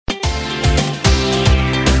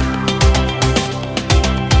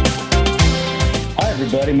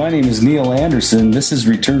everybody. My name is Neil Anderson. This is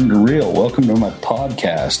Return to Real. Welcome to my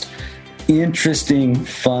podcast. Interesting,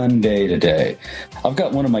 fun day today. I've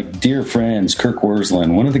got one of my dear friends, Kirk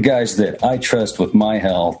Wurzlin, one of the guys that I trust with my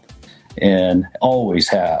health and always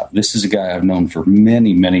have. This is a guy I've known for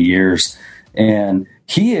many, many years, and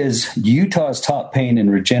he is Utah's top pain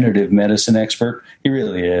and regenerative medicine expert. He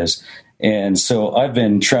really is. And so I've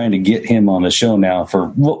been trying to get him on the show now for,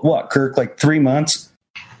 what Kirk, like 3 months?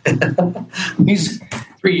 He's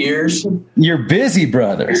 3 years. You're busy,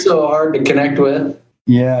 brother. It's so hard to connect with.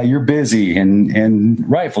 Yeah, you're busy, and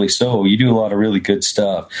rightfully so. You do a lot of really good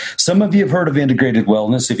stuff. Some of you have heard of Integrated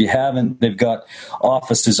Wellness. If you haven't, they've got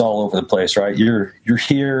offices all over the place, right? You're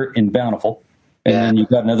here in Bountiful, and then you've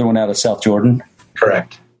got another one out of South Jordan.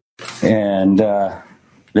 Correct. And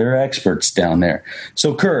they're experts down there.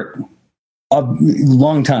 So, Kirk, a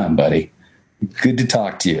long time, buddy. Good to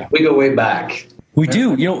talk to you. We go way back. We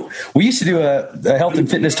do. You know, we used to do a health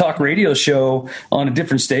and fitness talk radio show on a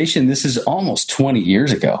different station. This is almost 20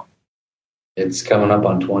 years ago. It's coming up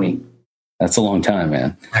on 20. That's a long time,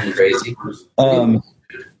 man. I'm crazy. I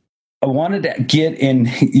wanted to get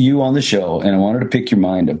you on the show, and I wanted to pick your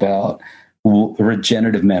mind about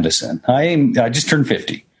regenerative medicine. I just turned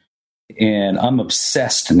 50, and I'm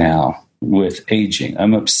obsessed now with aging.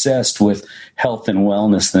 I'm obsessed with health and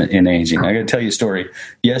wellness in aging. I got to tell you a story.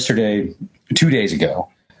 Yesterday, 2 days ago,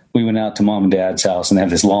 we went out to mom and dad's house, and they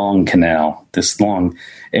have this long canal,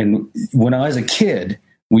 and when I was a kid,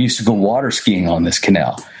 we used to go water skiing on this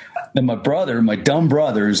canal. And my dumb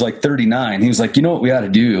brother, is like 39. He was like, you know what we ought to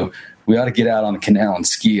do? We ought to get out on the canal and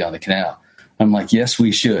ski on the canal. I'm like, yes,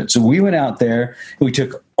 we should. So we went out there, and we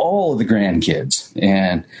took all of the grandkids,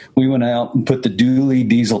 and we went out and put the dually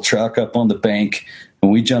diesel truck up on the bank,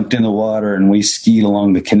 and we jumped in the water, and we skied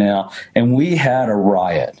along the canal, and we had a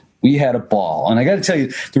riot. We had a ball. And I got to tell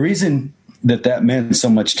you, the reason that meant so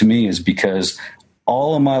much to me is because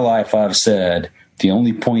all of my life I've said the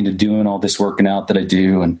only point of doing all this working out that I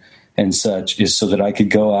do and such is so that I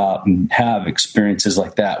could go out and have experiences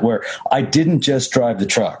like that, where I didn't just drive the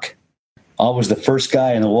truck. I was the first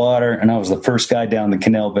guy in the water, and I was the first guy down the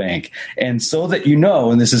canal bank. And so that you know,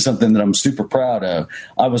 and this is something that I'm super proud of,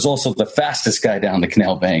 I was also the fastest guy down the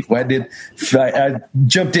canal bank. I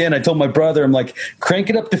jumped in, I told my brother, I'm like, crank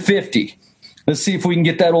it up to 50. Let's see if we can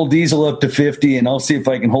get that old diesel up to 50, and I'll see if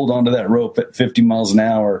I can hold on to that rope at 50 miles an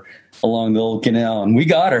hour along the old canal. And we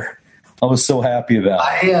got her. I was so happy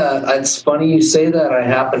about it. It's funny you say that. I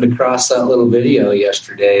happened to cross that little video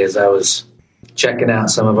yesterday as I was checking out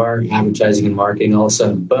some of our advertising and marketing. All of a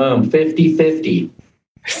sudden, boom, 50-50.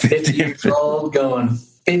 50 years old going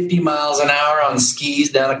 50 miles an hour on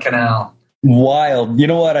skis down a canal. Wild. You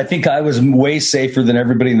know what? I think I was way safer than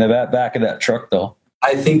everybody in the back of that truck, though.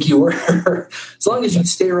 I think you were. As long as you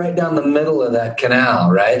stay right down the middle of that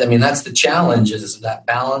canal, right? I mean, that's the challenge, is that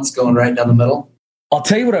balance going right down the middle. I'll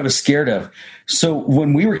tell you what I was scared of. So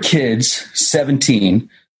when we were kids, 17,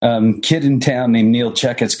 kid in town named Neil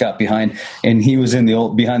Checketts got behind, and he was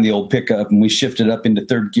behind the old pickup, and we shifted up into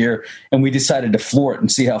third gear, and we decided to floor it and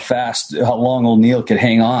see how long old Neil could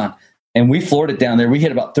hang on. And we floored it down there. We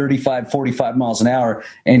hit about 35, 45 miles an hour,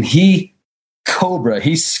 and he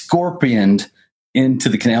scorpioned into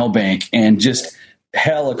the canal bank and just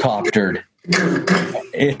helicoptered.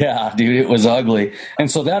 Yeah, dude, it was ugly. And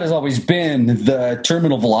so that has always been the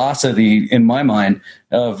terminal velocity in my mind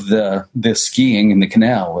of the skiing in the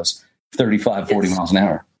canal was 35, 40 miles an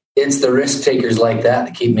hour. It's the risk takers like that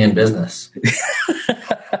that keep me in business.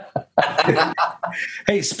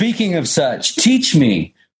 Hey, speaking of such, teach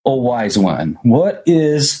me, oh wise one,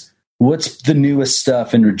 what's the newest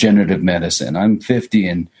stuff in regenerative medicine? I'm 50,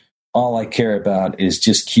 and all I care about is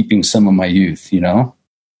just keeping some of my youth, you know?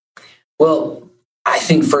 Well, I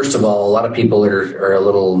think, first of all, a lot of people are a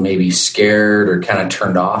little maybe scared or kind of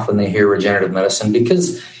turned off when they hear regenerative medicine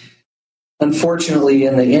because, unfortunately,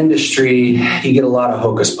 in the industry, you get a lot of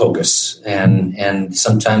hocus pocus and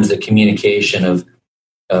sometimes the communication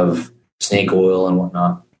of snake oil and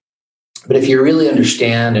whatnot. But if you really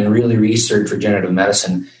understand and really research regenerative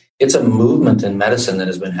medicine, it's a movement in medicine that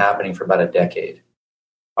has been happening for about a decade.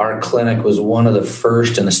 Our clinic was one of the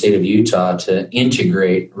first in the state of Utah to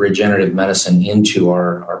integrate regenerative medicine into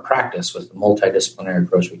our practice with the multidisciplinary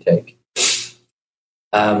approach we take.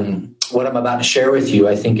 What I'm about to share with you,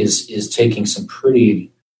 I think, is taking some pretty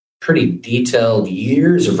detailed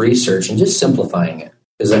years of research and just simplifying it,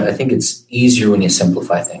 because I think it's easier when you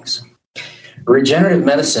simplify things. Regenerative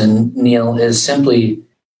medicine, Neil, is simply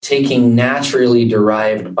taking naturally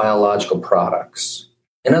derived biological products.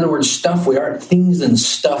 In other words, things and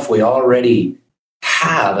stuff we already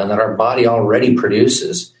have and that our body already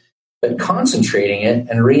produces, but concentrating it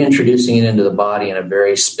and reintroducing it into the body in a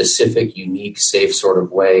very specific, unique, safe sort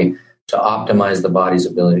of way to optimize the body's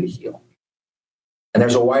ability to heal. And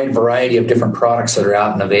there's a wide variety of different products that are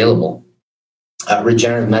out and available.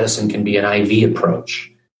 Regenerative medicine can be an IV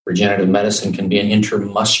approach. Regenerative medicine can be an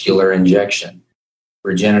intramuscular injection.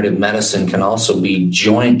 Regenerative medicine can also be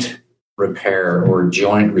joint repair or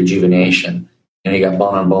joint rejuvenation. You got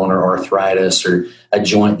bone on bone or arthritis or a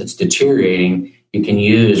joint that's deteriorating. You can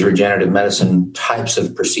use regenerative medicine types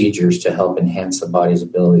of procedures to help enhance the body's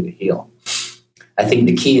ability to heal. I think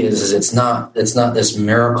the key is it's not this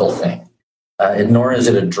miracle thing, nor is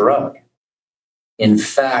it a drug. In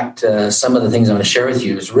fact, some of the things I'm going to share with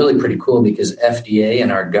you is really pretty cool because FDA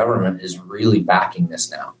and our government is really backing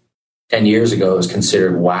this now. 10 years ago, it was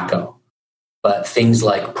considered wacko. But things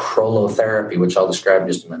like prolotherapy, which I'll describe in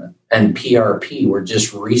just a minute, and PRP were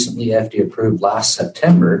just recently FDA approved last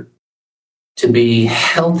September to be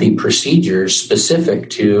healthy procedures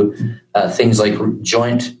specific to things like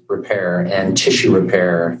joint repair and tissue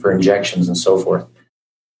repair for injections and so forth.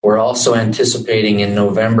 We're also anticipating in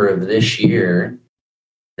November of this year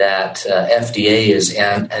that FDA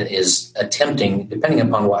is attempting, depending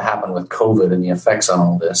upon what happened with COVID and the effects on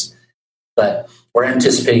all this, but we're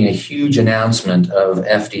anticipating a huge announcement of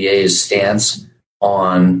FDA's stance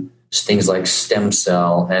on things like stem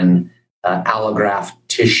cell and allograft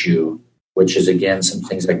tissue, which is, again, some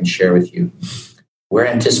things I can share with you. We're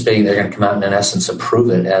anticipating they're going to come out and, in essence, approve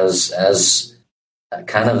it as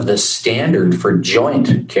kind of the standard for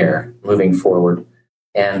joint care moving forward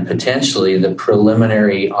and potentially the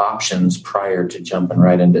preliminary options prior to jumping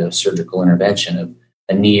right into surgical intervention of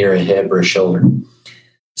a knee or a hip or a shoulder.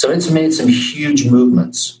 So it's made some huge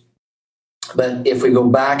movements. But if we go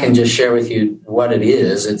back and just share with you what it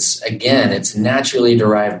is, it's naturally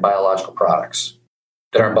derived biological products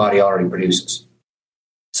that our body already produces.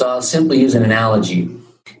 So I'll simply use an analogy.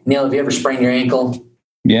 Neil, have you ever sprained your ankle?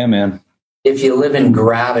 Yeah, man. If you live in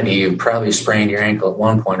gravity, you've probably sprained your ankle at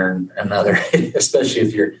one point or another, especially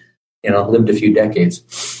if you're, lived a few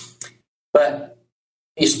decades. But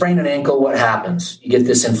you sprain an ankle, what happens? You get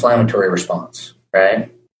this inflammatory response,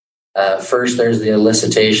 right? First, there's the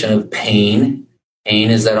elicitation of pain. Pain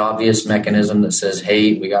is that obvious mechanism that says,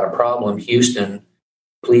 hey, we got a problem, Houston,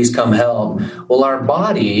 please come help. Well, our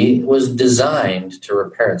body was designed to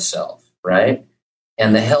repair itself, right?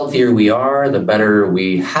 And the healthier we are, the better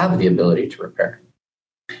we have the ability to repair.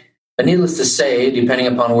 But needless to say, depending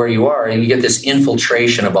upon where you are, you get this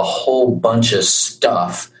infiltration of a whole bunch of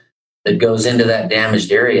stuff that goes into that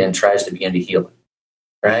damaged area and tries to begin to heal it,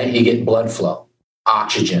 right? You get blood flow,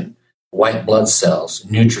 oxygen, white blood cells,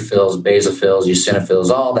 neutrophils, basophils, eosinophils,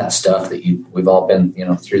 all that stuff that we've all been,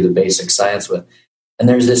 through the basic science with. And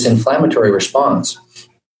there's this inflammatory response.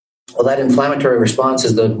 Well, that inflammatory response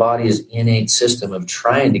is the body's innate system of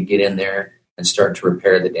trying to get in there and start to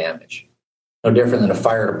repair the damage. No different than a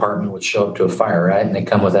fire department would show up to a fire, right? And they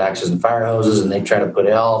come with axes and fire hoses and they try to put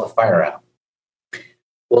all the fire out.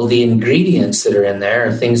 Well, the ingredients that are in there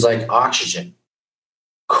are things like oxygen,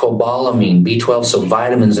 cobalamin, B12, so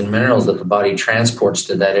vitamins and minerals that the body transports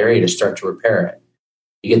to that area to start to repair it.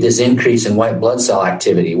 You get this increase in white blood cell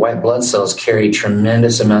activity. White blood cells carry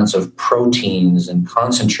tremendous amounts of proteins and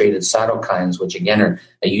concentrated cytokines, which again are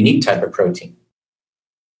a unique type of protein.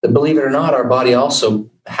 But believe it or not, our body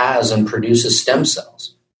also has and produces stem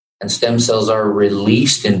cells. And stem cells are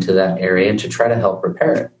released into that area to try to help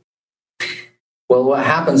repair it. Well, what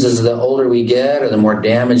happens is the older we get or the more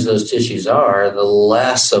damaged those tissues are, the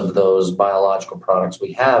less of those biological products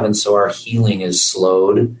we have. And so our healing is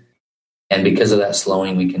slowed. And because of that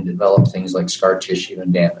slowing, we can develop things like scar tissue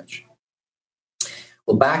and damage.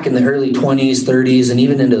 Well, back in the early 20s, 30s, and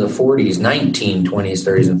even into the 40s, 1920s,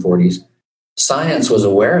 30s, and 40s, science was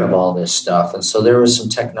aware of all this stuff. And so there was some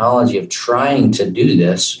technology of trying to do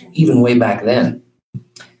this even way back then.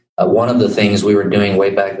 One of the things we were doing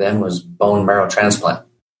way back then was bone marrow transplant,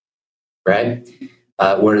 right?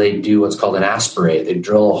 Where they do what's called an aspirate. They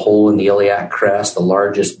drill a hole in the iliac crest, the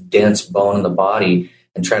largest dense bone in the body,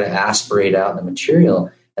 and try to aspirate out the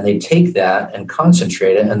material. And they take that and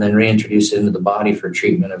concentrate it and then reintroduce it into the body for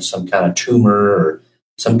treatment of some kind of tumor or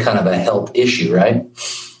some kind of a health issue, right?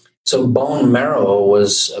 So bone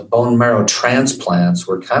marrow transplants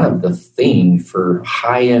were kind of the thing for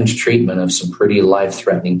high-end treatment of some pretty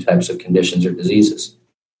life-threatening types of conditions or diseases.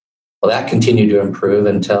 Well, that continued to improve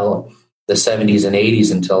until the 70s and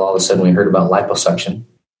 80s, until all of a sudden we heard about liposuction.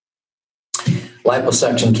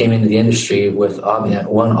 Liposuction came into the industry with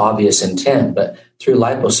one obvious intent, but through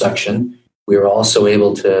liposuction, we were also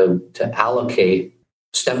able to allocate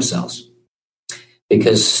stem cells.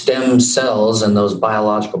 because stem cells and those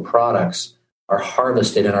biological products are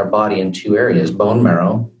harvested in our body in two areas, bone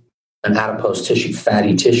marrow and adipose tissue,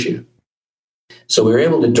 fatty tissue. So we were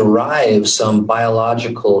able to derive some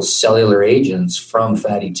biological cellular agents from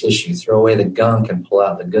fatty tissue, throw away the gunk and pull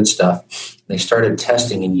out the good stuff. They started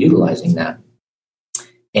testing and utilizing that.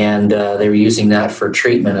 And they were using that for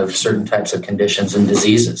treatment of certain types of conditions and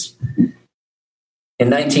diseases. In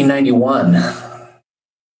 1991,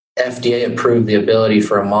 FDA approved the ability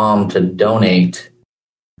for a mom to donate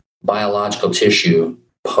biological tissue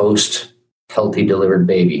post healthy delivered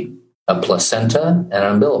baby, a placenta and an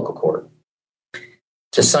umbilical cord,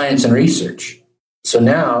 to science and research. So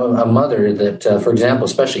now a mother that, for example,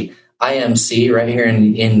 especially IMC right here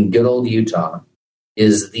in good old Utah,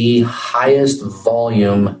 is the highest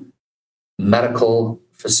volume medical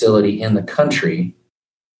facility in the country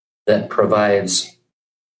that provides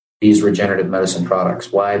these regenerative medicine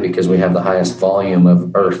products. Why? Because we have the highest volume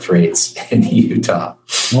of birth rates in Utah.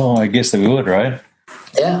 Well, I guess they would, right?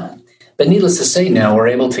 Yeah. But needless to say, now we're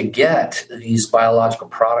able to get these biological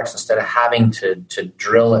products instead of having to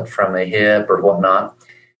drill it from a hip or whatnot.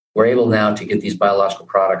 We're able now to get these biological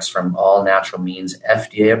products from all natural means,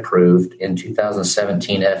 FDA approved. In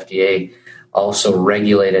 2017, FDA also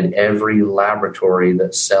regulated every laboratory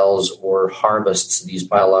that sells or harvests these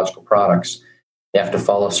biological products. They have to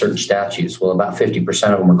follow certain statutes. Well, about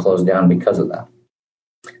 50% of them were closed down because of that.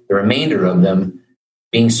 The remainder of them,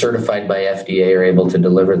 being certified by FDA, are able to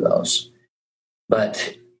deliver those.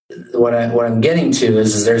 But what I'm getting to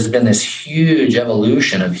is there's been this huge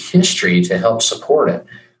evolution of history to help support it.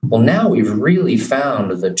 Well, now we've really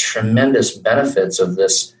found the tremendous benefits of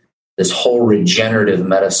this whole regenerative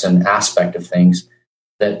medicine aspect of things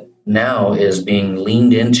that now is being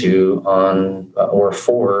leaned into on or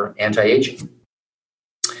for anti-aging.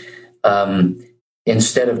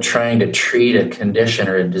 Instead of trying to treat a condition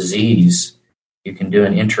or a disease, you can do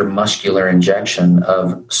an intramuscular injection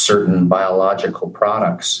of certain biological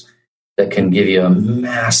products that can give you a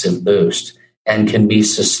massive boost and can be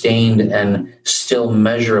sustained and still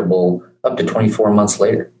measurable up to 24 months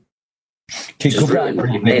later. Okay, go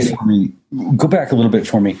back a little bit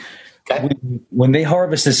for me. Okay. When they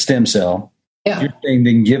harvest a stem cell, yeah, you're saying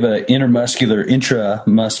they can give an intramuscular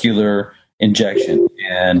injection.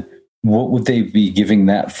 And what would they be giving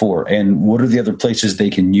that for? And what are the other places they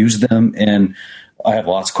can use them? And I have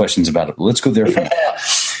lots of questions about it, but let's go there for now.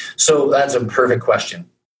 So that's a perfect question.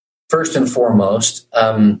 First and foremost,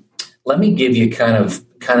 let me give you kind of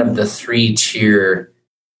the 3-tier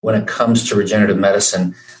when it comes to regenerative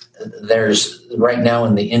medicine. There's right now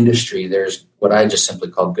in the industry, there's what I just simply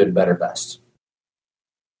call good, better, best.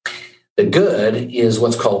 The good is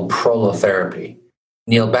what's called prolotherapy.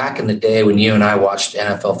 Neil, back in the day when you and I watched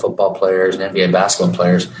NFL football players and NBA basketball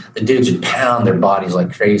players, the dudes would pound their bodies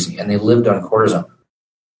like crazy, and they lived on cortisone.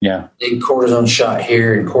 Yeah. Big cortisone shot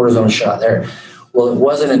here and cortisone shot there. Well, it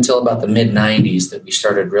wasn't until about the mid-90s that we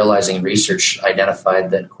started realizing research identified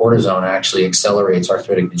that cortisone actually accelerates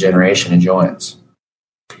arthritic degeneration in joints.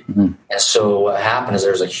 Mm-hmm. And so what happened is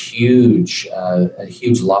there's a huge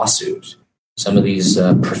lawsuit. Some of these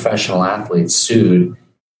professional athletes sued.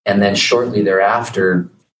 And then shortly thereafter,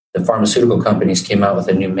 the pharmaceutical companies came out with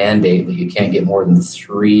a new mandate that you can't get more than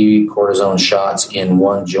 3 cortisone shots in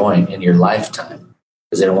one joint in your lifetime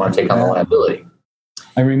because they don't want to take on the liability.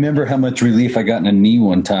 I remember how much relief I got in a knee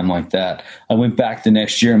one time like that. I went back the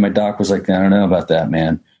next year and my doc was like, I don't know about that,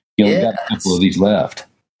 man. You only got a couple of these left.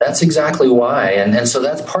 That's exactly why. And so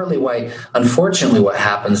that's partly why, unfortunately, what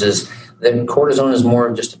happens is that cortisone is more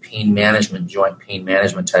of just a pain management, joint pain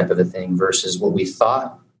management type of a thing versus what we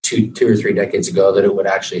thought two or 3 decades ago that it would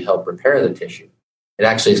actually help repair the tissue. It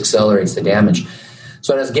actually accelerates the damage.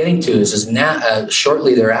 So what I was getting to is now,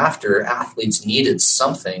 shortly thereafter, athletes needed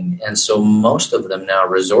something, and so most of them now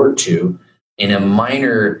resort to, in a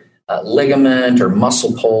minor ligament or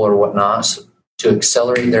muscle pull or whatnot, to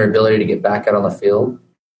accelerate their ability to get back out on the field,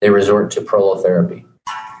 they resort to prolotherapy.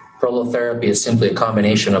 Prolotherapy is simply a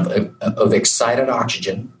combination of excited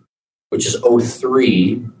oxygen, which is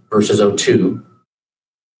O3 versus O2,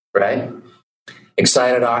 right?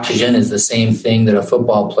 Excited oxygen is the same thing that a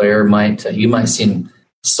football player you might see him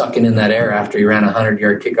sucking in that air after he ran a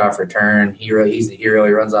 100-yard kickoff return. He's the hero.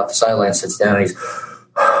 He runs off the sideline, sits down, and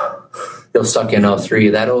he'll suck in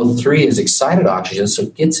O3. That O3 is excited oxygen, so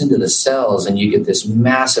it gets into the cells, and you get this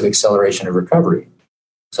massive acceleration of recovery.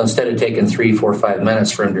 So instead of taking 3, 4, 5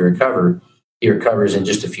 minutes for him to recover, he recovers in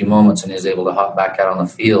just a few moments and is able to hop back out on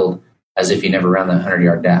the field as if he never ran that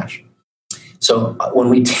 100-yard dash. So when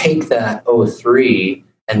we take that O3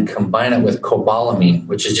 and combine it with cobalamin,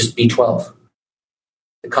 which is just B12,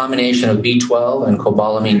 The combination of B12 and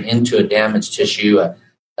cobalamin into a damaged tissue, a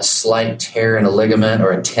slight tear in a ligament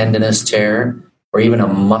or a tendinous tear, or even a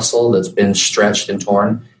muscle that's been stretched and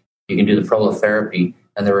torn, you can do the prolotherapy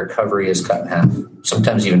and the recovery is cut in half,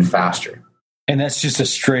 sometimes even faster. And that's just a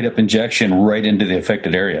straight up injection right into the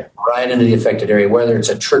affected area. Right into the affected area, whether it's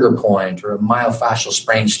a trigger point or a myofascial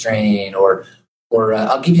sprain strain, or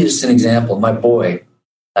I'll give you just an example. My boy,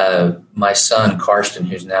 my son, Karsten,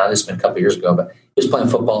 who's now, this has been a couple of years ago, but he was playing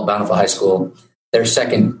football at Bountiful High School. Their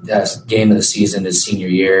second game of the season, his senior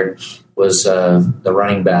year, was the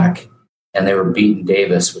running back, and they were beating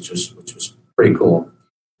Davis, which was pretty cool.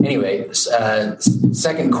 Anyway,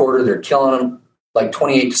 second quarter, they're killing him like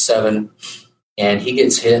 28-7, and he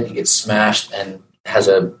gets hit, he gets smashed, and has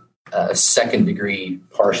a second-degree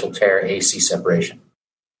partial tear AC separation.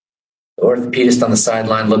 The orthopedist on the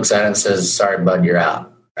sideline looks at it and says, "Sorry, bud, you're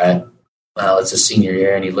out." Right? Well, it's a senior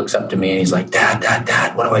year, and he looks up to me and he's like,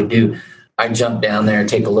 Dad, what do I do? I jumped down there and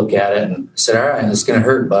take a look at it and said, "All right, it's going to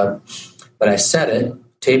hurt, bud." But I set it,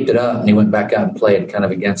 taped it up, and he went back out and played kind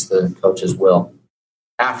of against the coach's will.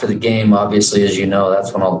 After the game, obviously, as you know,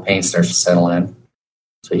 that's when all the pain starts to settle in.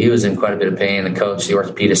 So he was in quite a bit of pain. The coach, the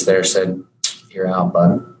orthopedist there, said, "You're out,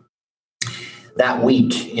 bud." That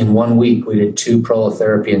week, in 1 week, we did 2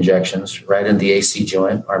 prolotherapy injections right in the AC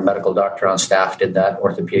joint. Our medical doctor on staff did that,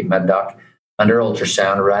 orthopedic med doc, under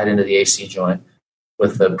ultrasound right into the AC joint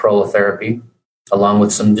with the prolotherapy, along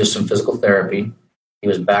with some physical therapy. He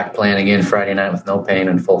was back playing again Friday night with no pain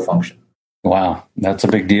and full function. Wow, that's a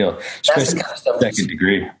big deal. That's the kind of stuff. Second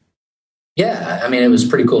degree. Yeah, I mean, it was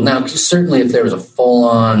pretty cool. Now, certainly if there was a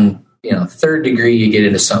full-on, third degree, you get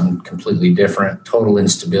into something completely different, total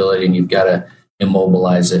instability, and you've got to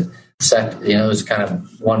immobilize it. It was kind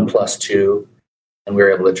of 1 + 2, and we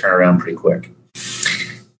were able to turn around pretty quick.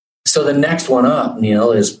 So the next one up,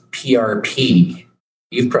 Neil, is PRP.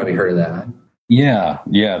 You've probably heard of that. Yeah,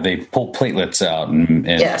 they pull platelets out.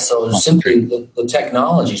 So simply the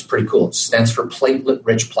technology is pretty cool. It stands for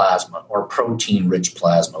platelet-rich plasma or protein-rich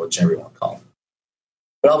plasma, whichever you want to call it.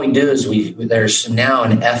 But all we do is there's now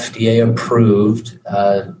an FDA-approved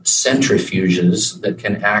centrifuges that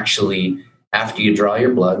can actually, after you draw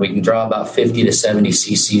your blood, we can draw about 50 to 70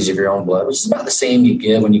 cc's of your own blood, which is about the same you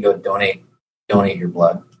give when you go donate your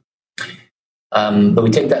blood. But we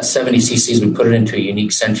take that 70 cc's, we put it into a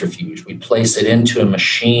unique centrifuge. We place it into a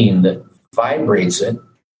machine that vibrates it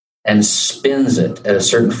and spins it at a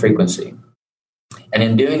certain frequency. And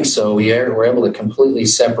in doing so, we're able to completely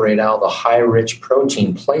separate out the high-rich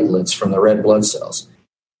protein platelets from the red blood cells.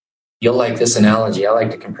 You'll like this analogy. I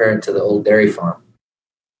like to compare it to the old dairy farm.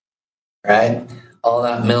 Right? All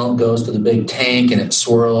that milk goes to the big tank, and it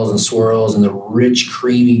swirls and swirls, and the rich,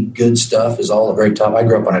 creamy, good stuff is all at the very top. I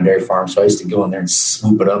grew up on a dairy farm, so I used to go in there and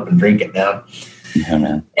swoop it up and drink it down. Yeah,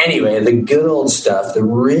 man. Anyway, the good old stuff, the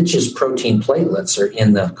richest protein platelets are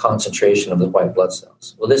in the concentration of the white blood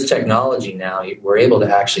cells. Well, this technology now, we're able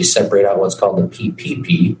to actually separate out what's called the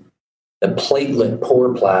PPP, the platelet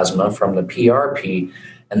poor plasma, from the PRP,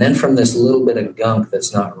 and then from this little bit of gunk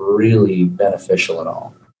that's not really beneficial at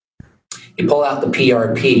all. You pull out the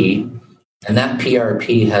PRP, and that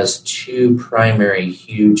PRP has 2 primary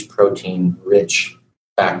huge protein-rich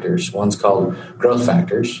factors. One's called growth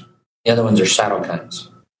factors. The other ones are cytokines.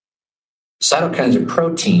 Cytokines are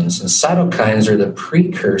proteins, and cytokines are the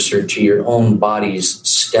precursor to your own body's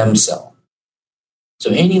stem cell. So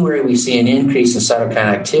anywhere we see an increase in cytokine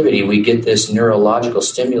activity, we get this neurological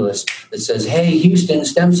stimulus that says, "Hey, Houston,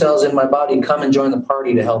 stem cells in my body, come and join the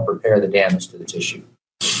party to help repair the damage to the tissue."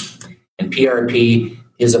 And PRP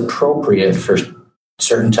is appropriate for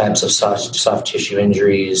certain types of soft tissue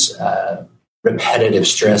injuries, repetitive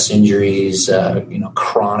stress injuries,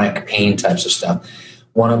 chronic pain types of stuff.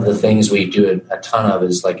 One of the things we do a ton of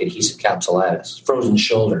is like adhesive capsulitis, frozen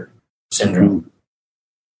shoulder syndrome.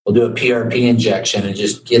 We'll do a PRP injection and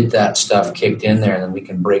just get that stuff kicked in there, and then we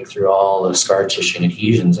can break through all the scar tissue and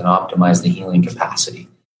adhesions and optimize the healing capacity.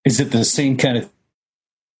 Is it the same kind of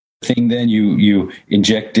thing then? You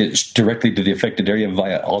inject it directly to the affected area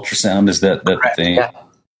via ultrasound? Is that the thing? Yeah.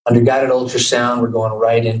 Under guided ultrasound, we're going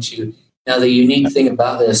right into... Now, the unique thing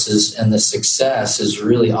about this is, and the success is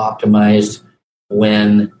really optimized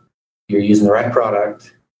when you're using the right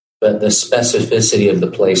product, but the specificity of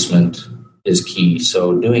the placement is key.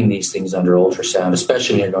 So doing these things under ultrasound,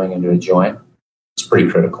 especially when you're going into a joint, it's pretty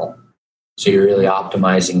critical. So you're really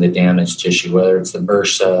optimizing the damaged tissue, whether it's the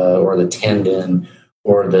bursa or the tendon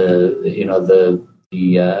or the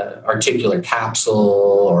articular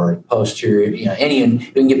capsule or posterior, any. You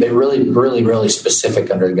can get really, really, really specific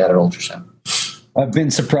under the guided ultrasound. I've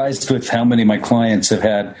been surprised with how many of my clients have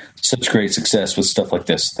had such great success with stuff like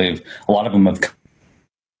this. A lot of them have come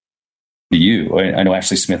to you. I know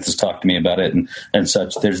Ashley Smith has talked to me about it and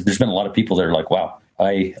such. There's been a lot of people that are like, wow,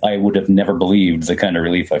 I would have never believed the kind of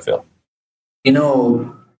relief I feel. You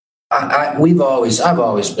know, I've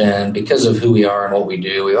always been, because of who we are and what we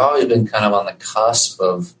do, we've always been kind of on the cusp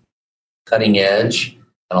of cutting edge.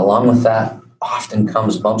 And along with that often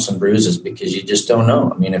comes bumps and bruises, because you just don't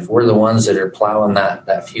know. I mean, if we're the ones that are plowing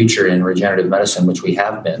that future in regenerative medicine, which we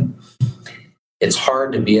have been, it's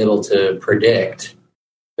hard to be able to predict.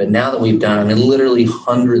 But now that we've done, I mean, literally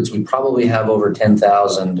hundreds, we probably have over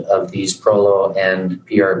 10,000 of these Prolo and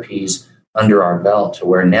PRPs under our belt, to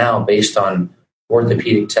where now, based on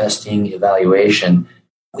orthopedic testing, evaluation,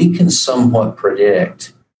 we can somewhat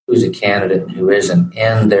predict who's a candidate and who isn't,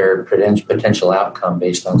 and their potential outcome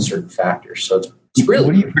based on certain factors. So it's really...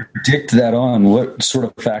 What do you predict that on? What sort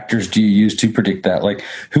of factors do you use to predict that? Like,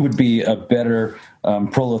 who would be a better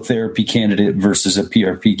prolotherapy candidate versus a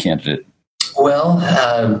PRP candidate? Well,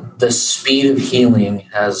 the speed of healing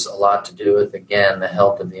has a lot to do with, again, the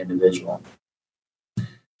health of the individual.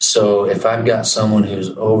 So if I've got someone who's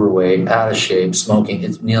overweight, out of shape, smoking,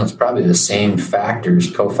 it's probably the same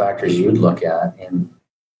cofactors you'd look at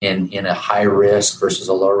in a high risk versus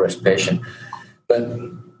a low risk patient. But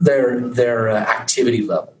their activity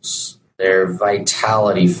levels, their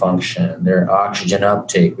vitality function, their oxygen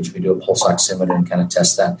uptake, which we do a pulse oximeter and kind of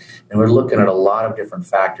test that. And we're looking at a lot of different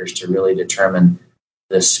factors to really determine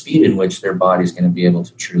the speed in which their body is going to be able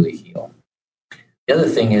to truly heal. The other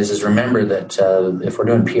thing is remember that if we're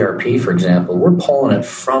doing PRP, for example, we're pulling it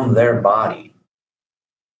from their body,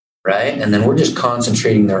 right? And then we're just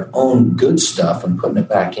concentrating their own good stuff and putting it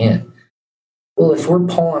back in. Well, if we're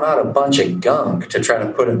pulling out a bunch of gunk to try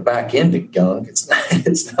to put it back into gunk, it's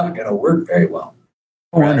not going to work very well.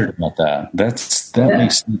 I wondered about that. That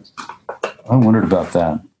makes sense. I wondered about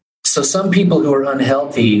that. So some people who are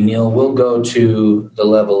unhealthy, Neil, will go to the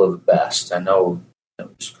level of the best. I know,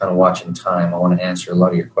 just kind of watching time, I want to answer a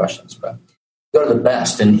lot of your questions, but go to the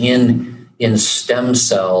best. And in stem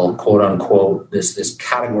cell, quote unquote, this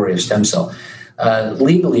category of stem cell,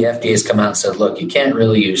 legally FDA has come out and said, look, you can't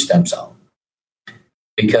really use stem cell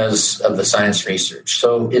because of the science research.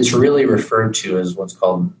 So it's really referred to as what's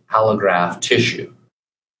called allograft tissue.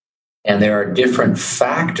 And there are different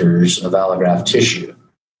factors of allograft tissue,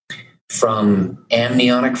 from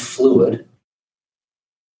amniotic fluid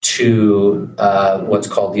to what's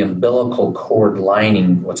called the umbilical cord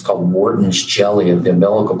lining, what's called Wharton's jelly of the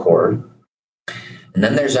umbilical cord. And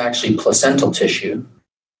then there's actually placental tissue.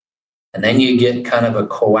 And then you get kind of a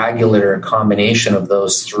coagulant or a combination of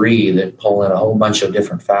those three that pull in a whole bunch of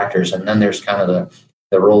different factors. And then there's kind of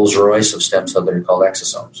the Rolls Royce of stem cells that are called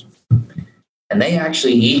exosomes. And they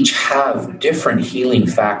actually each have different healing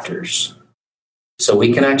factors. So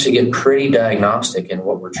we can actually get pretty diagnostic in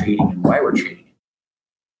what we're treating and why we're treating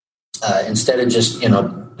it. Instead of just,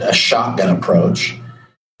 a shotgun approach,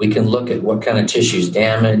 we can look at what kind of tissue is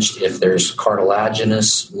damaged, if there's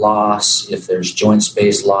cartilaginous loss, if there's joint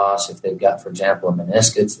space loss, if they've got, for example, a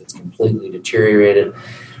meniscus that's completely deteriorated.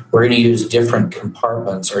 We're going to use different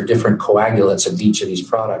compartments or different coagulants of each of these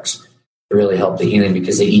products to really help the healing,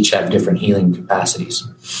 because they each have different healing capacities.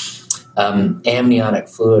 Amniotic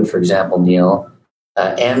fluid, for example, Neil,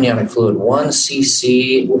 amniotic fluid, 1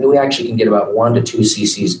 cc, we actually can get about 1 to 2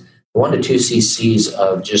 cc's. 1 to 2 cc's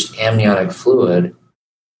of just amniotic fluid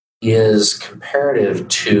is comparative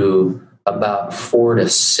to about 4 to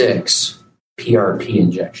 6 PRP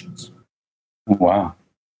injections. Wow.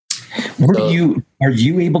 Are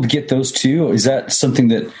you able to get those too? Is that something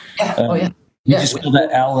that... Yeah. You just call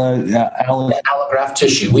that allograft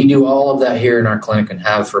tissue. We do all of that here in our clinic and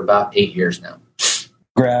have for about 8 years now.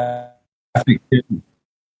 Graphic.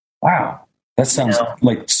 Wow. That sounds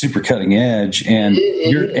like super cutting edge, and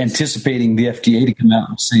you're anticipating the FDA to come out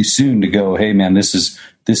and say soon to go, hey man, this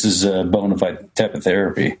is a bona fide type of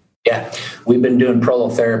therapy. Yeah, we've been doing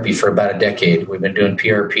prolotherapy for about a decade. We've been doing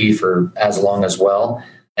PRP for as long as well,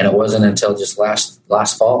 and it wasn't until just last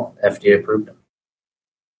fall FDA approved them.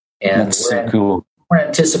 And that's so cool. We're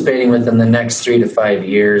anticipating within the next 3 to 5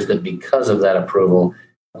 years that because of that approval,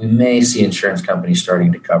 we may see insurance companies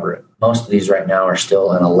starting to cover it. Most of these right now are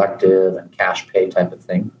still an elective and cash pay type of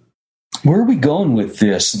thing. Where are we going with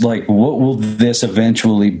this? Like, what will this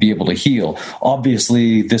eventually be able to heal?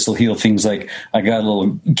 Obviously, this will heal things like I got a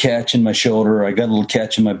little catch in my shoulder, I got a little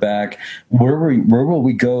catch in my back. Where will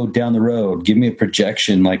we go down the road? Give me a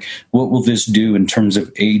projection. Like, what will this do in terms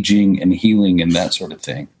of aging and healing and that sort of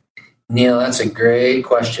thing? Neil, that's a great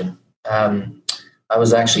question. I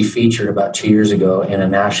was actually featured about 2 years ago in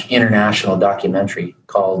an international documentary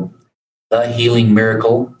called The Healing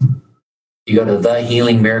Miracle. You go to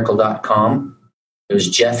thehealingmiracle.com. It was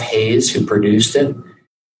Jeff Hayes who produced it.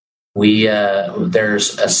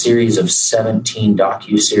 There's a series of 17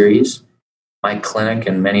 docu-series. My clinic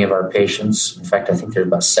and many of our patients, in fact, I think there's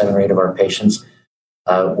about 7 or 8 of our patients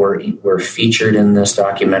were featured in this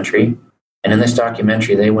documentary. And in this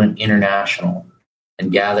documentary, they went international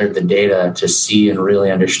and gathered the data to see and really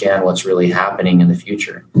understand what's really happening in the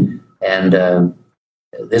future. And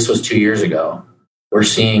this was 2 years ago. We're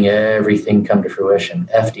seeing everything come to fruition.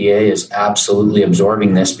 FDA is absolutely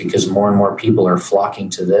absorbing this because more and more people are flocking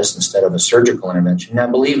to this instead of a surgical intervention. Now,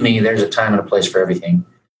 believe me, there's a time and a place for everything.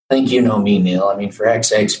 I think you know me, Neil. I mean, for X's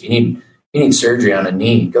sakes, if you need surgery on a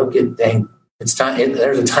knee, go get dang. It's time.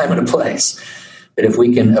 There's a time and a place. But if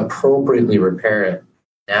we can appropriately repair it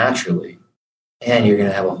naturally, and you're going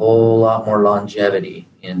to have a whole lot more longevity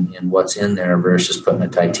in what's in there versus putting a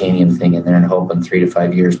titanium thing in there and hoping 3 to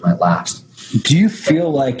 5 years might last. Do you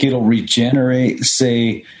feel like it'll regenerate?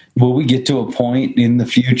 Say, will we get to a point in the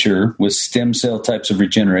future with stem cell types of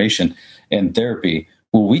regeneration and therapy?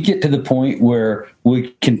 Will we get to the point where we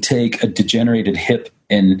can take a degenerated hip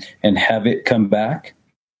and have it come back?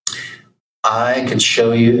 I could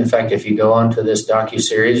show you. In fact, if you go onto this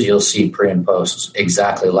docuseries, you'll see pre and posts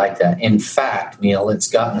exactly like that. In fact, Neil, it's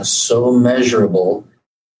gotten so measurable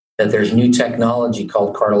that there's new technology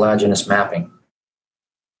called cartilaginous mapping.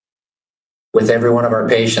 With every one of our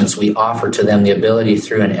patients, we offer to them the ability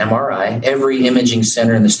through an MRI. Every imaging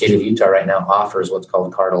center in the state of Utah right now offers what's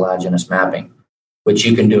called cartilaginous mapping, which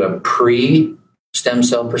you can do a pre-stem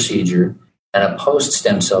cell procedure and a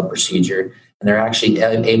post-stem cell procedure, and they're actually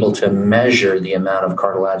able to measure the amount of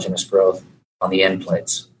cartilaginous growth on the end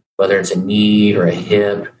plates, whether it's a knee or a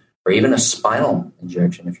hip or even a spinal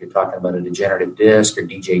injection. If you're talking about a degenerative disc or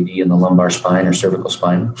DJD in the lumbar spine or cervical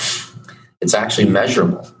spine, it's actually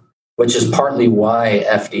measurable, which is partly why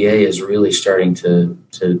FDA is really starting to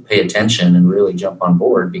pay attention and really jump on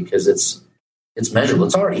board, because it's measurable.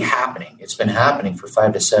 It's already happening. It's been happening for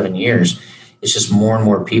 5 to 7 years. It's just more and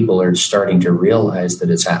more people are starting to realize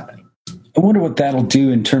that it's happening. I wonder what that'll do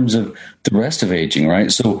in terms of the rest of aging,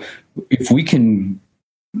 right? So if we can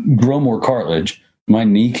grow more cartilage, my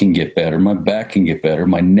knee can get better, my back can get better,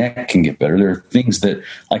 my neck can get better. There are things that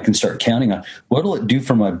I can start counting on. What will it do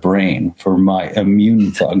for my brain, for my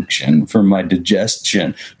immune function, for my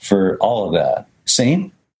digestion, for all of that?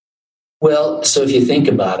 Same? Well, so if you think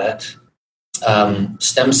about it,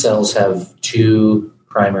 stem cells have 2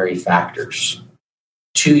 primary factors,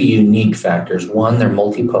 2 unique factors. One, they're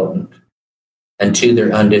multipotent, and 2,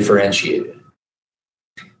 they're undifferentiated.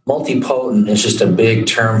 Multipotent is just a big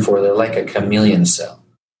term for they're like a chameleon cell.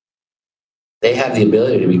 They have the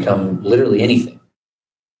ability to become literally anything.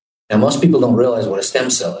 Now, most people don't realize what a stem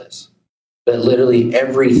cell is, but literally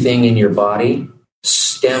everything in your body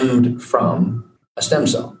stemmed from a stem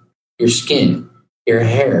cell. Your skin, your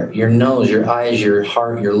hair, your nose, your eyes, your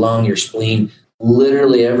heart, your lung, your spleen,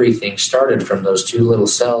 literally everything started from those 2 little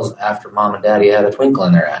cells after mom and daddy had a twinkle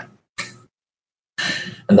in their eye.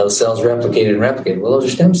 And those cells replicated and replicated. Well, those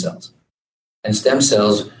are stem cells. And stem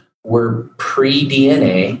cells were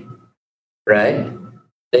pre-DNA, right?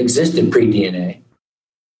 They existed pre-DNA.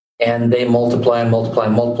 And they multiply and multiply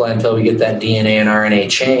and multiply until we get that DNA and RNA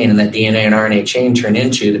chain. And that DNA and RNA chain turn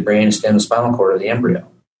into the brain, stem, and spinal cord of the embryo.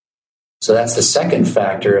 So that's the second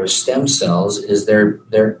factor of stem cells, is they're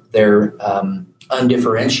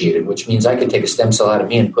undifferentiated, which means I could take a stem cell out of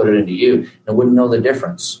me and put it into you and I wouldn't know the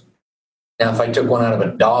difference. Now, if I took one out of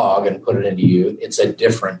a dog and put it into you, it's a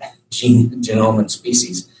different genome and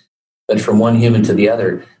species. But from one human to the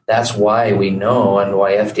other, that's why we know, and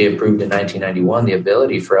why FDA approved in 1991 the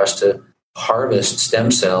ability for us to harvest stem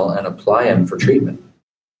cell and apply them for treatment,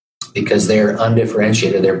 because they're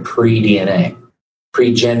undifferentiated. They're pre-DNA,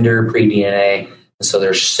 pre-gender, pre-DNA, and so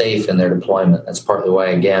they're safe in their deployment. That's partly why,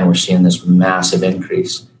 again, we're seeing this massive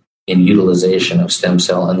increase in utilization of stem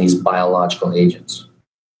cell and these biological agents.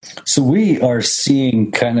 So we are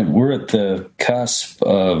seeing we're at the cusp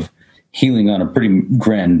of healing on a pretty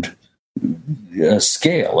grand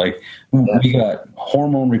scale. We got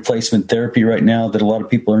hormone replacement therapy right now that a lot of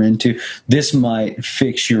people are into. This might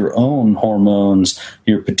fix your own hormones,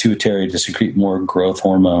 your pituitary to secrete more growth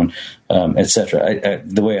hormone, etc.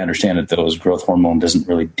 The way I understand it, though, is growth hormone doesn't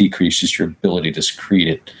really decrease, just your ability to secrete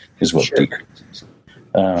it is what decreases.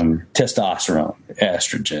 Testosterone,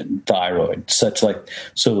 estrogen, thyroid, such like.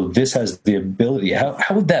 So this has the ability. How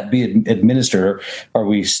would that be administered? Are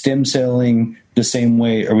we stem celling the same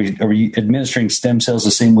way? Are we administering stem cells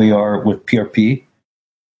the same way we are with PRP?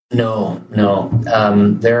 No.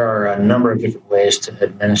 There are a number of different ways to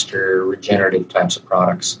administer regenerative types of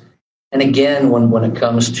products. And again, when it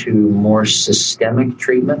comes to more systemic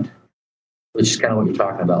treatment, which is kind of what you're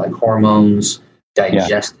talking about, like hormones,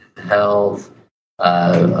 digestive health,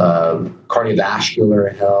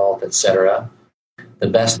 cardiovascular health, etc., the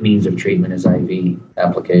best means of treatment is IV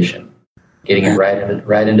application, getting it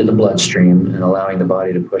right into the bloodstream and allowing the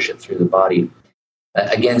body to push it through the body.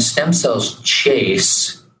 Again, stem cells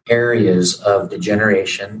chase areas of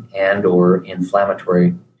degeneration and or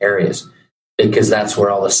inflammatory areas because that's where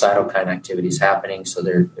all the cytokine activity is happening. So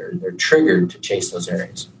they're triggered to chase those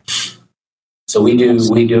areas. So we do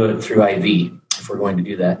it through IV if we're going to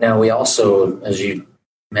do that. Now we also, as you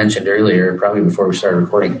mentioned earlier, probably before we started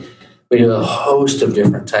recording, we do a host of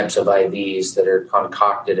different types of IVs that are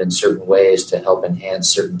concocted in certain ways to help enhance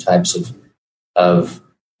certain types of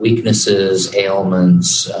weaknesses,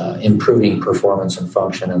 ailments, improving performance and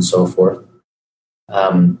function, and so forth.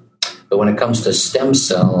 But when it comes to stem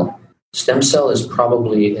cell is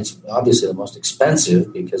it's obviously the most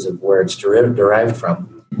expensive because of where it's derived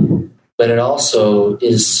from. But it also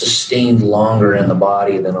is sustained longer in the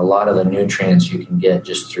body than a lot of the nutrients you can get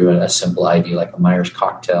just through a simple IV, like a Myers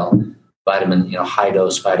cocktail, high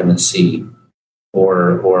dose vitamin C,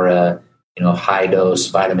 or a high dose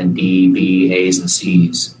vitamin D, B, A's, and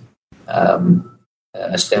C's.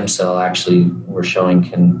 A stem cell actually, we're showing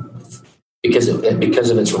can, because of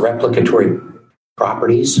its replicatory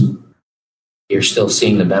properties, you're still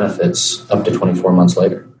seeing the benefits up to 24 months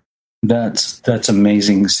later. That's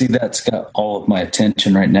amazing. See, that's got all of my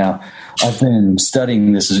attention right now. I've been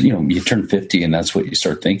studying this. You turn 50 and that's what you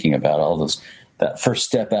start thinking about, all those, that first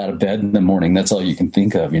step out of bed in the morning. That's all you can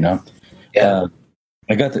think of, Yeah.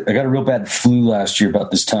 I got a real bad flu last year about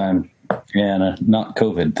this time, and not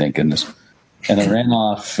COVID, thank goodness. And I ran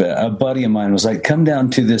off. A buddy of mine was like, come down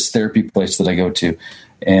to this therapy place that I go to.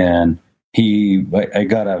 And I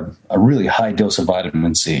got a really high dose of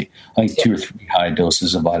vitamin C, like 2 or 3 high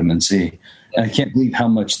doses of vitamin C. And I can't believe how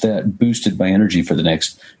much that boosted my energy for the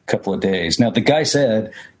next couple of days. Now, the guy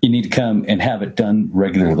said you need to come and have it done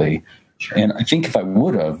regularly. Sure. And I think if I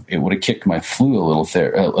would have, it would have kicked my flu a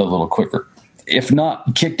little quicker. If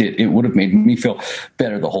not kicked it, it would have made me feel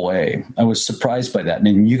better the whole way. I was surprised by that.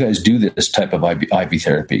 And you guys do this type of IV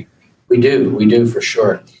therapy. We do for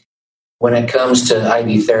sure. When it comes to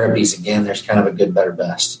IV therapies, again, there's kind of a good, better,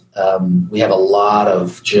 best. We have a lot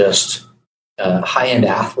of just high-end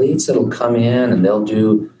athletes that'll come in and they'll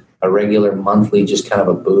do a regular monthly just kind of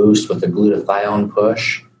a boost with a glutathione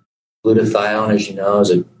push. Glutathione, as you know,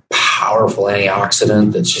 is a powerful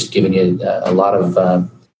antioxidant that's just giving you a lot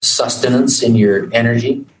of sustenance in your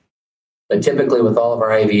energy. But typically with all of our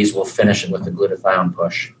IVs, we'll finish it with a glutathione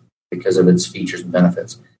push because of its features and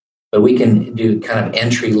benefits. But we can do kind of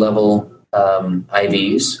entry-level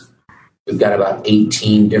IVs. We've got about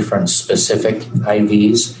 18 different specific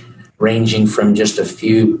IVs, ranging from just a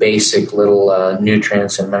few basic little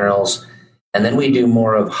nutrients and minerals. And then we do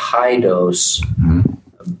more of high-dose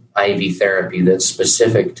IV therapy that's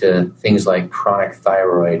specific to things like chronic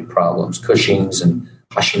thyroid problems, Cushing's and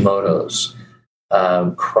Hashimoto's,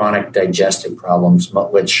 chronic digestive problems,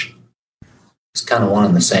 which is kind of one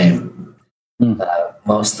and the same.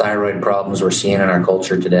 Most thyroid problems we're seeing in our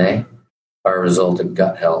culture today are a result of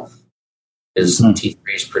gut health. Is T3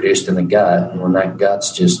 is produced in the gut, and when that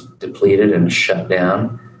gut's just depleted and shut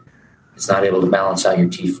down, it's not able to balance out your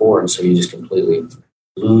T4, and so you just completely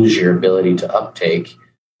lose your ability to uptake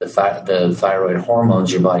the thyroid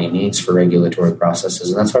hormones your body needs for regulatory processes.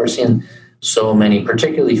 And that's why we're seeing so many,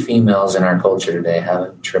 particularly females in our culture today,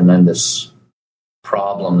 having tremendous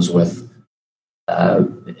problems with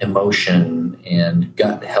emotion and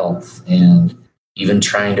gut health, and even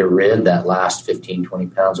trying to rid that last 15, 20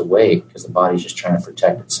 pounds of weight because the body's just trying to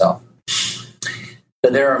protect itself.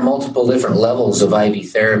 But there are multiple different levels of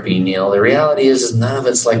IV therapy, Neil. The reality is none of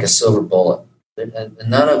it's like a silver bullet.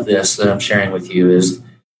 None of this that I'm sharing with you is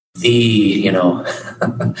the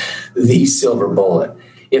silver bullet.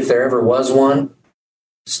 If there ever was one,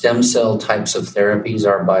 stem cell types of therapies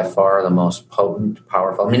are by far the most potent,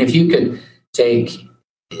 powerful. I mean, if you could take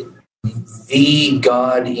the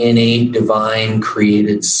God innate divine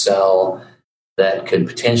created cell that could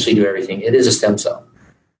potentially do everything, it is a stem cell.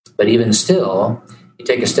 But even still, you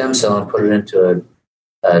take a stem cell and put it into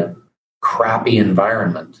a crappy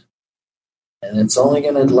environment, and it's only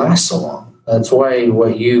going to last so long. That's why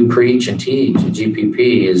what you preach and teach at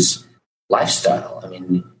GPP is lifestyle. I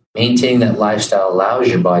mean, maintaining that lifestyle allows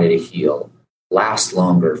your body to heal, last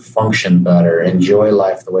longer, function better, enjoy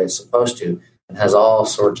life the way it's supposed to, and has all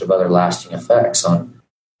sorts of other lasting effects on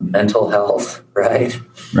mental health, right?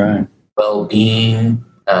 Right. Well-being,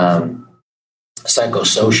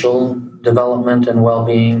 psychosocial development and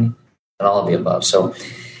well-being, and all of the above. So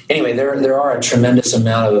anyway, there are a tremendous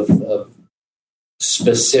amount of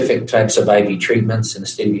specific types of IV treatments in the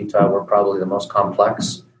state of Utah. We're probably the most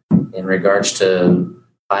complex in regards to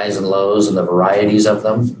highs and lows and the varieties of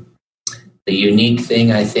them. The unique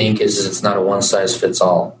thing, I think, is it's not a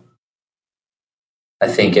one-size-fits-all. I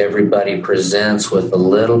think everybody presents with a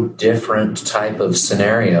little different type of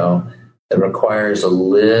scenario that requires a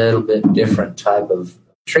little bit different type of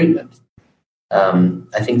treatment.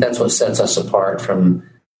 I think that's what sets us apart from,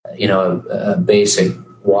 a basic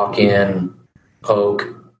walk-in, poke,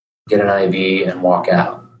 get an IV, and walk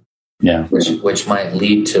out. Yeah. Which might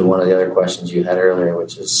lead to one of the other questions you had earlier,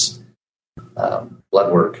 which is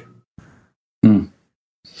blood work.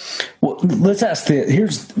 Well, let's ask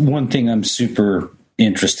here's one thing I'm super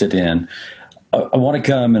interested in. I want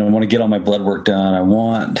to come and I want to get all my blood work done. I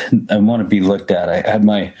want to be looked at. I had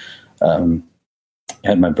my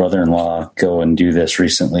brother-in-law go and do this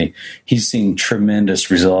recently. He's seen tremendous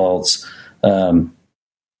results. For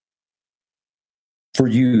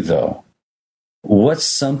you though, what's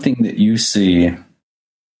something that you see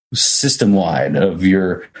system-wide of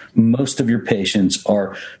most of your patients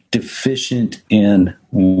are deficient in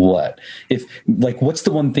what? What's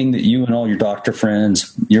the one thing that you and all your doctor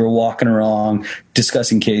friends, you're walking around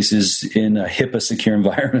discussing cases in a HIPAA secure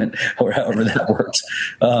environment or however that works.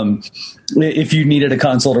 If you needed a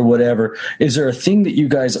consult or whatever, is there a thing that you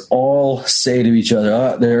guys all say to each other?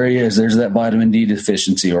 Oh, there he is. There's that vitamin D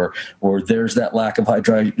deficiency or there's that lack of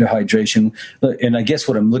hydration. And I guess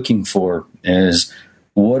what I'm looking for is,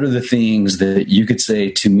 what are the things that you could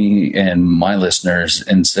say to me and my listeners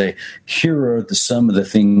and say, here are some of the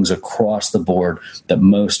things across the board that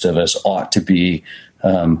most of us ought to be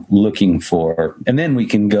looking for? And then we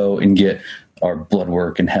can go and get our blood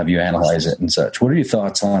work and have you analyze it and such. What are your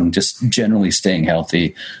thoughts on just generally staying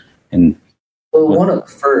healthy? And one of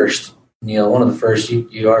the first, you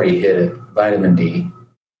already hit it, vitamin D.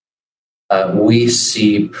 We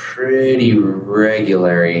see pretty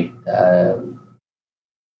regularly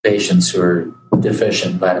patients who are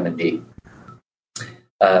deficient in vitamin D.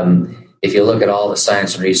 If you look at all the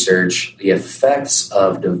science and research, the effects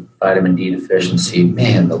of the vitamin D deficiency,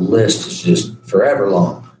 man, the list is just forever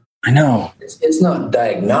long. I know. It's not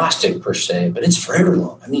diagnostic per se, but it's forever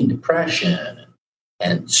long. I mean, depression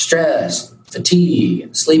and stress, fatigue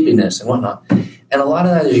and sleepiness and whatnot. And a lot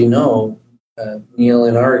of that, as you know, Neil,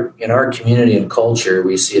 in our community and culture,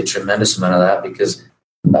 we see a tremendous amount of that because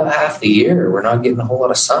about half the year we're not getting a whole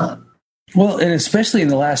lot of sun. Well, and especially in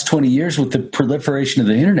the last 20 years with the proliferation of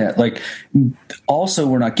the internet, also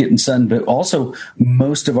we're not getting sun, but also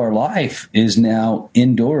most of our life is now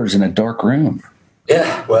indoors in a dark room.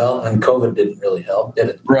 Yeah, well, and COVID didn't really help, did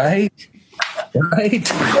it? Right.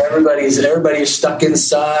 Everybody's stuck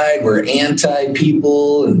inside. We're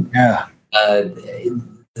anti-people, and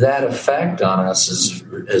that effect on us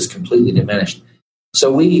is completely diminished. So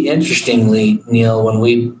we, interestingly, Neil, when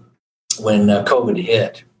COVID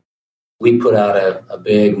hit, we put out a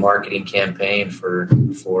big marketing campaign for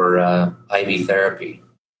IV therapy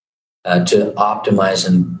to optimize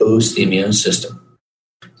and boost the immune system.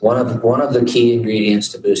 One of the key ingredients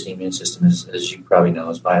to boost the immune system is, as you probably know,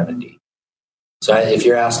 is vitamin D. So if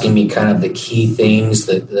you're asking me kind of the key things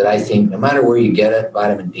that I think, no matter where you get it,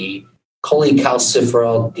 vitamin D,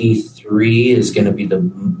 cholecalciferol D3 is going to be the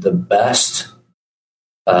best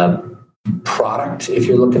product if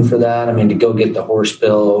you're looking for that. I mean, to go get the horse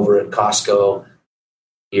pill over at Costco,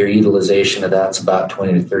 your utilization of that's about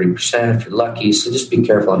 20 to 30% if you're lucky. So just be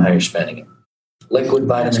careful on how you're spending it. Liquid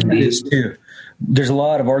vitamin D. There's a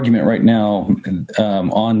lot of argument right now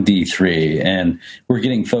on D3, and we're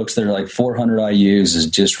getting folks that are like 400 IUs is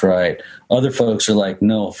just right. Other folks are like,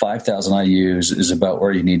 no, 5,000 IUs is about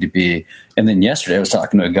where you need to be. And then yesterday I was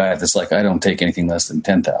talking to a guy that's like, I don't take anything less than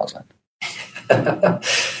 10,000.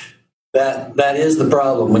 That is the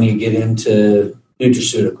problem when you get into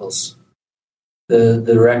nutraceuticals.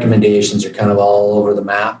 The recommendations are kind of all over the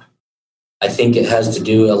map. I think it has to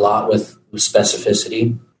do a lot with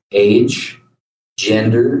specificity, age,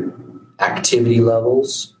 gender, activity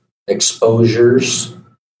levels, exposures,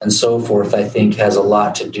 and so forth. I think has a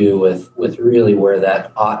lot to do with really where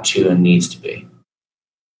that ought to and needs to be.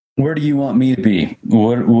 Where do you want me to be?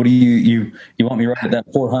 What do you want me right at that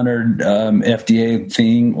 400 FDA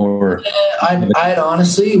thing, or? I'd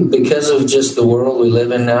honestly, because of just the world we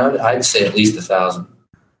live in now, I'd say at least 1,000.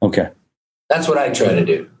 Okay, that's what I try to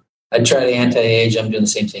do. I try to anti-age. I'm doing the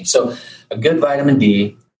same thing. So a good vitamin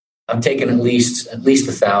D, I'm taking at least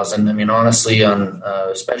 1,000. I mean, honestly, on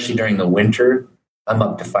especially during the winter, I'm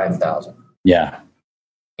up to 5,000. Yeah.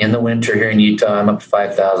 In the winter here in Utah, I'm up to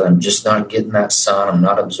 5,000. I'm just not getting that sun. I'm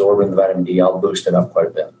not absorbing the vitamin D. I'll boost it up quite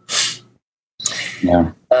a bit.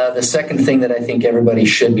 Yeah. The second thing that I think everybody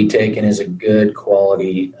should be taking is a good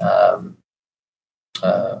quality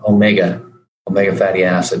omega fatty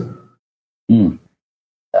acid.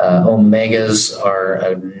 Omegas are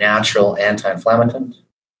a natural anti-inflammatory.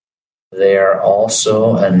 They are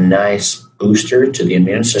also a nice booster to the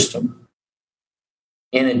immune system.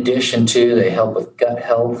 In addition to, they help with gut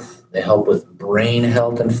health. They help with brain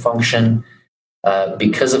health and function.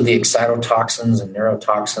 Because of the excitotoxins and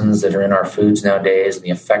neurotoxins that are in our foods nowadays and the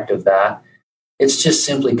effect of that, it's just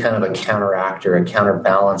simply kind of a counteractor, a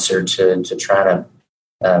counterbalancer to try to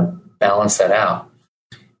balance that out.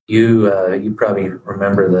 You probably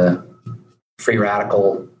remember the free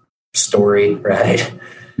radical story, right?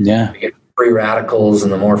 Yeah. You get free radicals,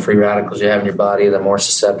 and the more free radicals you have in your body, the more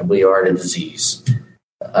susceptible you are to disease.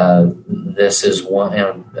 This is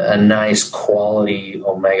a nice quality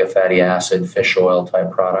omega fatty acid fish oil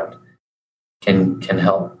type product can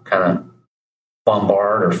help kind of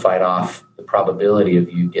bombard or fight off the probability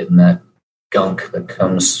of you getting that gunk that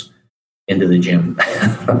comes into the gym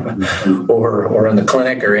or in the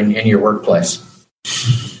clinic or in your workplace.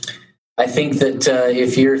 I think that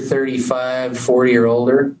if you're 35, 40 or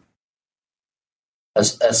older, a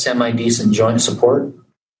semi-decent joint support,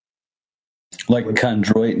 like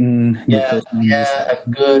chondroitin. Yeah, a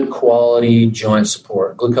good quality joint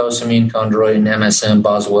support. Glucosamine, chondroitin, MSM,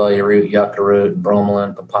 boswellia root, yucca root,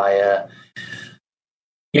 bromelain, papaya.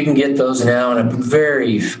 You can get those now in a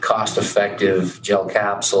very cost-effective gel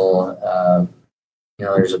capsule.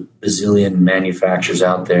 There's a bazillion manufacturers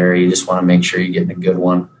out there. You just want to make sure you're getting a good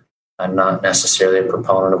one. I'm not necessarily a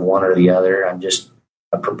proponent of one or the other. I'm just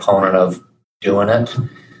a proponent of doing it.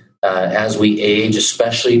 As we age,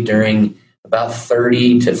 especially during about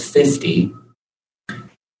 30 to 50,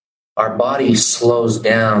 our body slows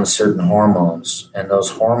down certain hormones, and those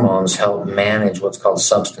hormones help manage what's called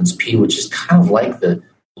substance P, which is kind of like the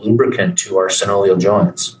lubricant to our synovial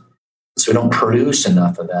joints. So we don't produce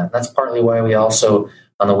enough of that. And that's partly why we also,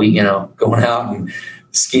 on the week, going out and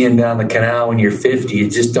skiing down the canal when you're 50, you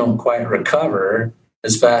just don't quite recover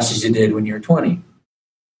as fast as you did when you were 20.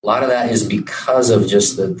 A lot of that is because of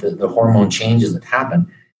just the hormone changes that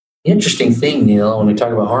happen. The interesting thing, Neil, when we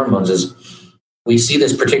talk about hormones is we see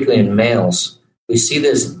this particularly in males. We see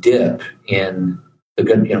this dip in the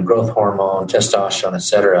good, growth hormone, testosterone, et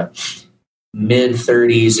cetera,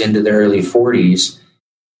 mid-30s into the early 40s.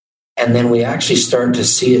 And then we actually start to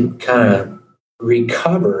see it kind of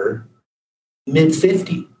recover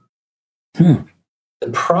mid-50. The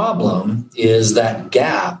problem is that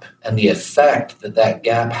gap and the effect that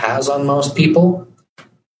gap has on most people.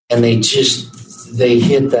 And they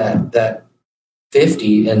hit that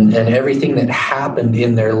 50 and everything that happened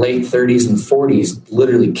in their late 30s and 40s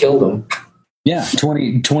literally killed them. Yeah,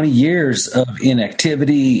 20 years of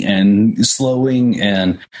inactivity and slowing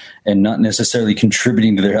and not necessarily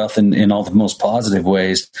contributing to their health in all the most positive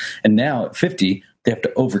ways. And now at 50, they have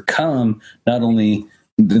to overcome a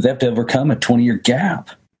 20-year gap.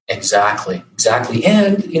 Exactly.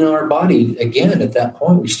 And, our body, again, at that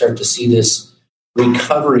point, we start to see this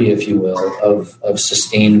recovery, if you will, of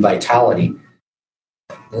sustained vitality.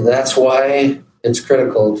 That's why it's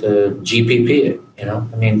critical to GPP it,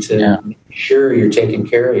 make sure you're taking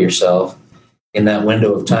care of yourself in that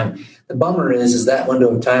window of time. The bummer is that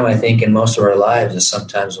window of time, I think, in most of our lives is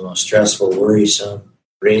sometimes the most stressful, worrisome,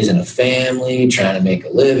 raising a family, trying to make a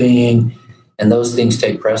living, and those things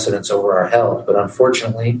take precedence over our health. But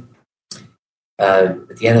unfortunately,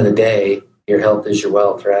 at the end of the day, your health is your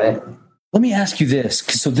wealth, right? Let me ask you this.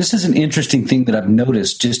 So this is an interesting thing that I've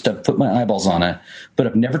noticed. I've put my eyeballs on it, but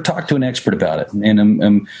I've never talked to an expert about it. And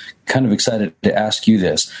I'm kind of excited to ask you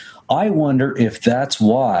this. I wonder if that's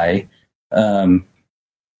why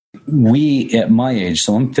we at my age,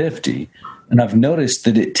 so I'm 50, and I've noticed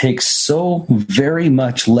that it takes so very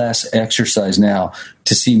much less exercise now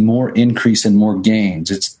to see more increase and more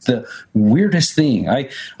gains. It's the weirdest thing. I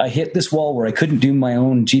hit this wall where I couldn't do my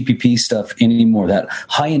own GPP stuff anymore, that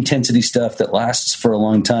high intensity stuff that lasts for a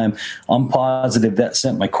long time. I'm positive that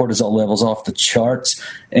sent my cortisol levels off the charts.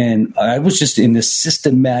 And I was just in this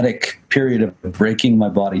systematic period of breaking my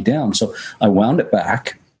body down. So I wound it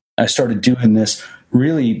back. I started doing this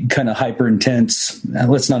really kind of hyper intense.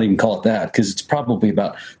 Let's not even call it that, because it's probably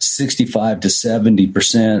about 65 to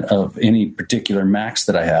 70% of any particular max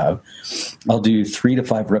that I have. I'll do 3 to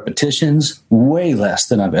 5 repetitions, way less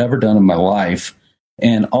than I've ever done in my life.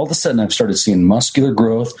 And all of a sudden, I've started seeing muscular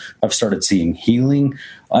growth. I've started seeing healing.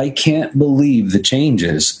 I can't believe the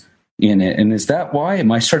changes in it. And is that why?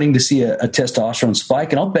 Am I starting to see a testosterone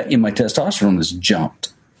spike? And I'll bet you my testosterone has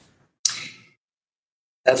jumped.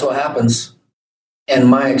 That's what happens. And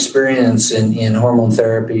my experience in hormone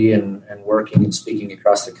therapy and working and speaking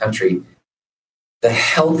across the country, the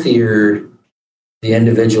healthier the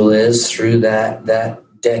individual is through that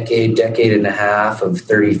decade and a half of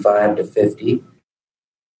 35 to 50,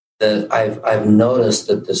 I've noticed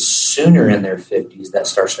that the sooner in their 50s that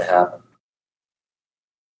starts to happen.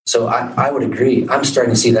 So I would agree. I'm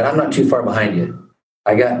starting to see that. I'm not too far behind you.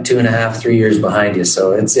 I got 2.5, 3 years behind you,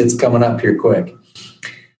 so it's coming up here quick.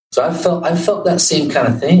 So I felt that same kind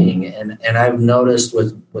of thing, and I've noticed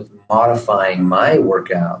with modifying my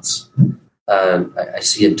workouts, I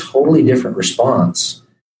see a totally different response,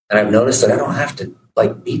 and I've noticed that I don't have to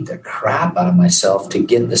beat the crap out of myself to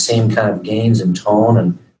get the same kind of gains in tone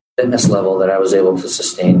and fitness level that I was able to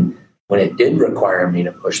sustain when it did require me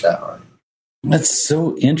to push that hard. That's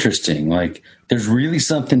so interesting. There's really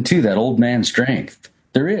something to that old man strength.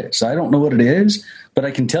 There is. I don't know what it is, but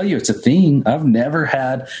I can tell you it's a thing. I've never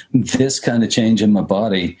had this kind of change in my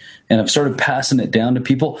body, and I've started passing it down to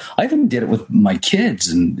people. I even did it with my kids,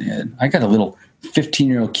 and I got a little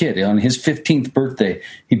 15-year-old kid. On his 15th birthday,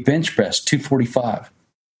 he bench pressed 245.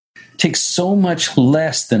 It takes so much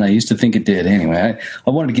less than I used to think it did. Anyway, I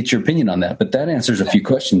wanted to get your opinion on that, but that answers a few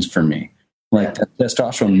questions for me. That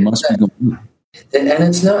testosterone must be going. And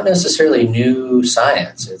it's not necessarily new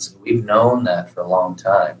science. We've known that for a long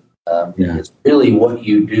time. It's really what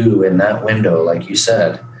you do in that window, like you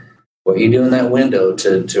said, what you do in that window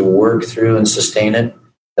to work through and sustain it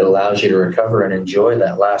that allows you to recover and enjoy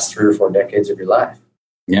that last 3 or 4 decades of your life.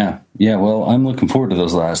 Yeah. Well, I'm looking forward to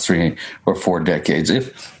those last 3 or 4 decades.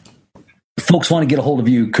 If folks want to get a hold of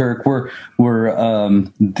you, Kirk, we're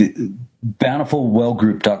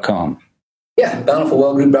bountifulwellgroup.com. Yeah,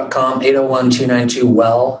 bountifulwellgroup.com,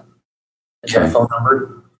 801-292-WELL. That's our phone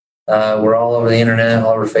number. We're all over the internet,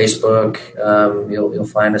 all over Facebook. You'll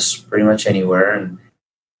find us pretty much anywhere. And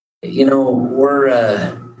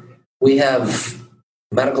we have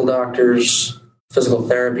medical doctors, physical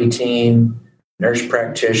therapy team, nurse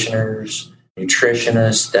practitioners,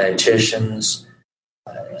 nutritionists, dietitians,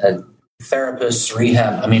 therapists,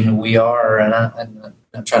 rehab. I mean, we are, and I'm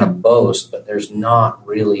not trying to boast, but there's not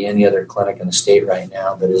really any other clinic in the state right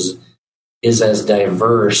now that is as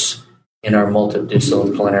diverse in our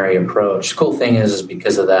multidisciplinary approach. The cool thing is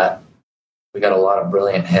because of that, we got a lot of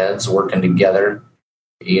brilliant heads working together.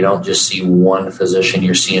 You don't just see one physician,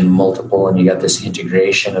 you're seeing multiple, and you got this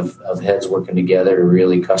integration of heads working together to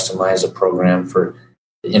really customize a program for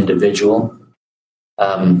the individual.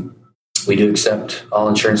 We do accept all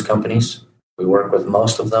insurance companies. We work with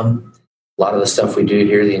most of them. A lot of the stuff we do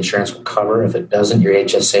here, the insurance will cover. If it doesn't, your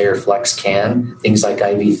HSA or Flex can. Things like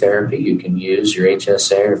IV therapy, you can use your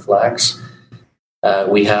HSA or Flex.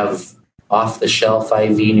 We have off-the-shelf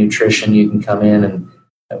IV nutrition. You can come in, and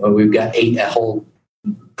we've got a whole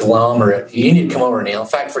conglomerate. You need to come over, Neil. In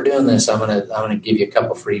fact, for doing this, I'm gonna give you a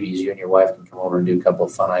couple freebies. You and your wife can come over and do a couple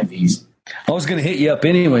of fun IVs. I was going to hit you up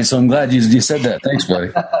anyway, so I'm glad you said that. Thanks,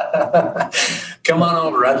 buddy. Come on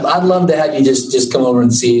over. I'd love to have you just come over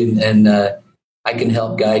and see, and I can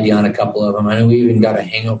help guide you on a couple of them. I know we even got a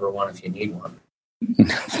hangover one if you need one.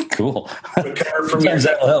 Cool. Sometimes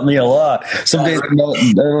that will help me a lot. Some days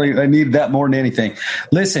I need that more than anything.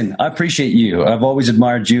 Listen, I appreciate you. I've always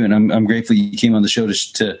admired you, and I'm grateful you came on the show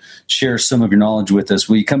to share some of your knowledge with us.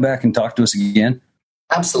 Will you come back and talk to us again?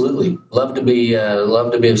 Absolutely. Love to be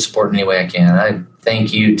of support in any way I can. I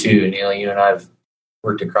thank you too, Neil. You and I've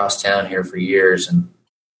worked across town here for years, and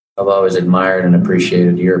I've always admired and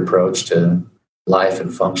appreciated your approach to life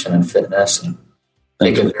and function and fitness, and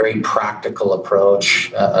take a very practical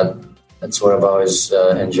approach. That's what I've always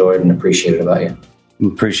enjoyed and appreciated about you.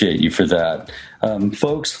 Appreciate you for that.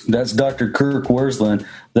 Folks, that's Dr. Kirk Wersland,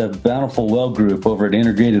 the Bountiful Well Group over at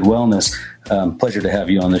Integrated Wellness. Pleasure to have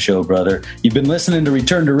you on the show, brother. You've been listening to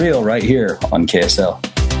Return to Real right here on KSL.